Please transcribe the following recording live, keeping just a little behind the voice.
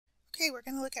Okay, we're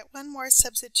going to look at one more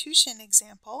substitution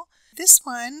example. This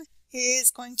one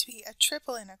is going to be a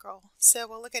triple integral. So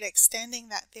we'll look at extending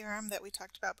that theorem that we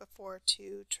talked about before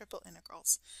to triple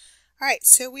integrals. Alright,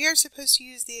 so we are supposed to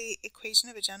use the equation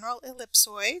of a general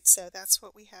ellipsoid, so that's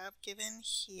what we have given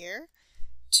here,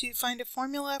 to find a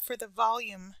formula for the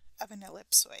volume of an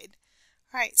ellipsoid.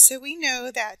 Alright, so we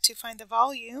know that to find the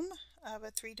volume of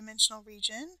a three-dimensional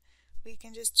region, we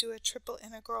can just do a triple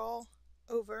integral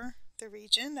over the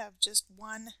region of just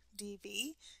 1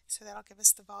 dv, so that'll give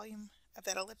us the volume of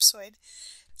that ellipsoid.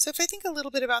 So if I think a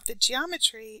little bit about the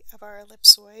geometry of our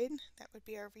ellipsoid, that would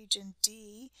be our region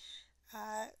D.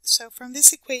 So from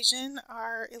this equation,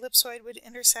 our ellipsoid would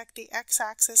intersect the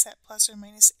x-axis at plus or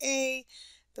minus a,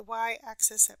 the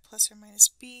y-axis at plus or minus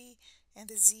b, and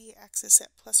the z-axis at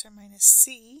plus or minus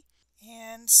c.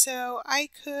 And so I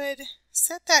could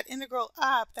set that integral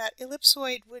up. That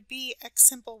ellipsoid would be x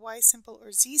simple, y simple,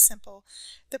 or z simple.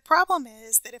 The problem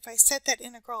is that if I set that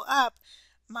integral up,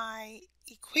 my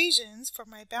equations for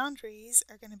my boundaries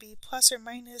are going to be plus or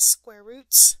minus square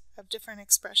roots of different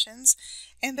expressions,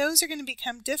 and those are going to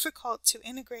become difficult to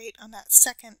integrate on that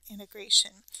second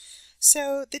integration.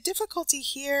 So the difficulty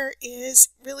here is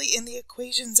really in the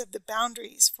equations of the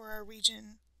boundaries for our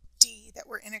region D that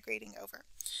we're integrating over.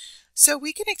 So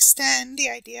we can extend the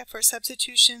idea for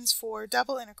substitutions for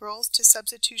double integrals to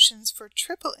substitutions for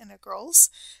triple integrals.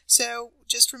 So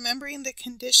just remembering the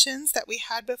conditions that we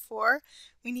had before,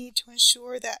 we need to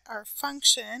ensure that our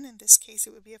function, in this case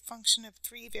it would be a function of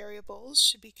 3 variables,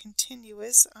 should be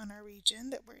continuous on our region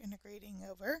that we're integrating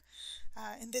over.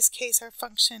 In this case our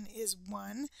function is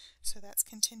 1, so that's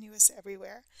continuous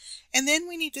everywhere. And then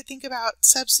we need to think about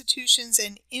substitutions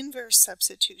and inverse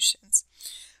substitutions.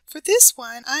 For this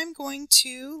one, I'm going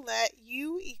to let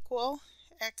u equal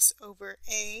x over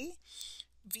a,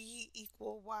 v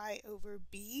equal y over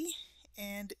b,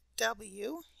 and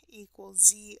w equal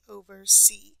z over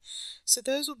c. So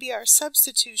those will be our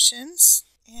substitutions.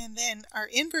 And then our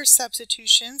inverse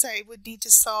substitutions, I would need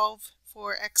to solve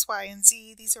for x, y, and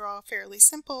z. These are all fairly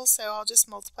simple, so I'll just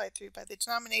multiply through by the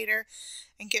denominator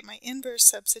and get my inverse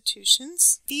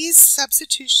substitutions. These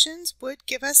substitutions would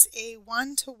give us a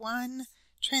 1-to-1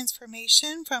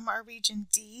 transformation from our region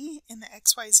D in the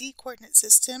XYZ coordinate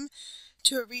system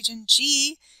to a region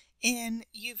G in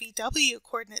UVW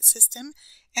coordinate system,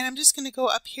 and I'm just going to go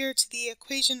up here to the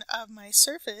equation of my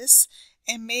surface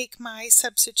and make my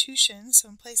substitution. So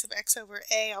in place of x over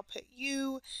a, I'll put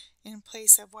u, in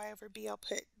place of y over b, I'll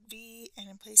put v, and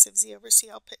in place of z over c,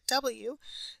 I'll put w.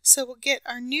 So we'll get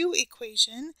our new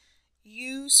equation,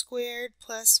 u squared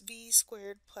plus v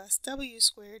squared plus w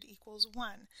squared equals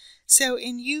 1. So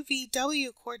in UVW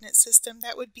coordinate system,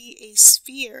 that would be a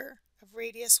sphere of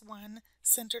radius 1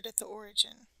 centered at the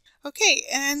origin. Okay,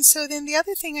 and so then the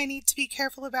other thing I need to be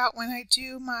careful about when I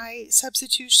do my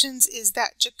substitutions is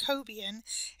that Jacobian,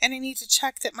 and I need to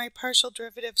check that my partial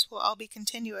derivatives will all be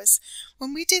continuous.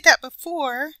 When we did that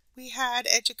before, we had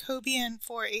a Jacobian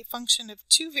for a function of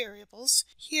 2 variables.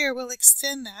 Here we'll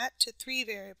extend that to 3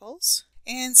 variables.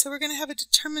 And so we're going to have a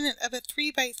determinant of a 3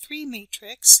 by 3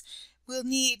 matrix. We'll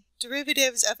need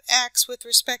derivatives of x with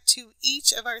respect to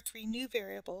each of our 3 new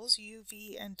variables, u,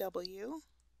 v, and w.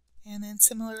 And then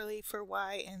similarly for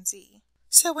y and z.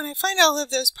 So when I find all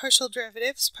of those partial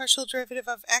derivatives, partial derivative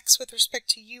of x with respect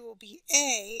to u will be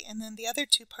a, and then the other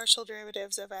 2 partial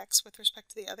derivatives of x with respect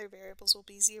to the other variables will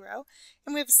be 0.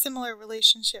 And we have a similar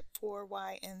relationship for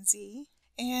y and z.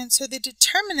 And so the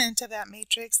determinant of that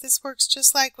matrix, this works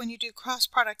just like when you do cross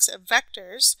products of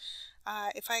vectors.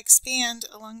 If I expand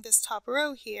along this top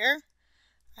row here,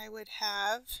 I would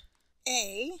have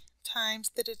a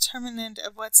times the determinant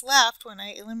of what's left when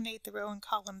I eliminate the row and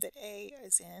column that a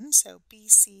is in, so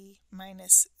bc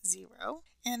minus 0.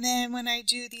 And then when I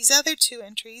do these other 2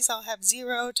 entries, I'll have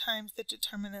 0 times the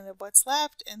determinant of what's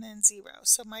left, and then 0.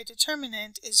 So my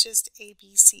determinant is just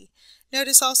abc.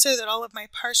 Notice also that all of my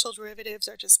partial derivatives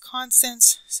are just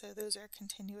constants, so those are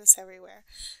continuous everywhere.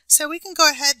 So we can go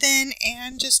ahead then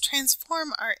and just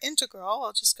transform our integral.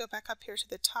 I'll just go back up here to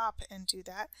the top and do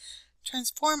that.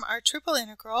 Transform our triple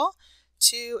integral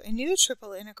to a new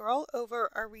triple integral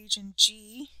over our region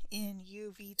G in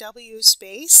UVW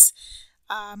space.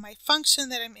 My function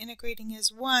that I'm integrating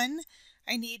is 1.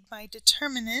 I need my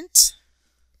determinant,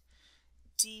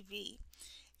 dv.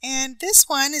 And this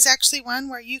one is actually one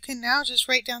where you can now just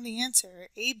write down the answer.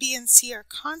 A, b, and c are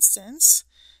constants,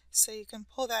 so you can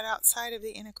pull that outside of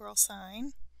the integral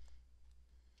sign.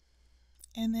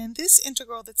 And then this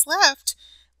integral that's left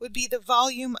would be the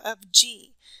volume of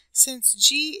G. Since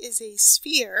G is a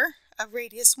sphere of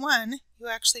radius 1, you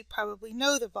actually probably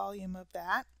know the volume of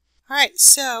that. All right,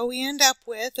 so we end up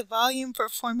with the volume for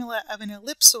formula of an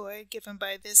ellipsoid given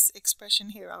by this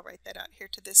expression here. I'll write that out here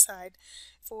to this side.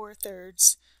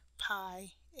 4/3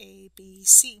 pi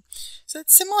ABC. So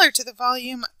it's similar to the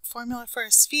volume formula for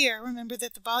a sphere. Remember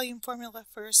that the volume formula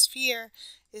for a sphere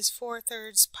is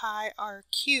 4/3 pi r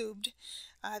cubed.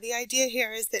 The idea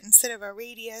here is that instead of a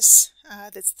radius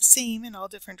that's the same in all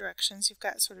different directions, you've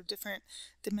got sort of different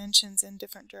dimensions in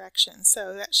different directions.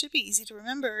 So that should be easy to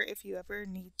remember if you ever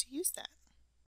need to use that.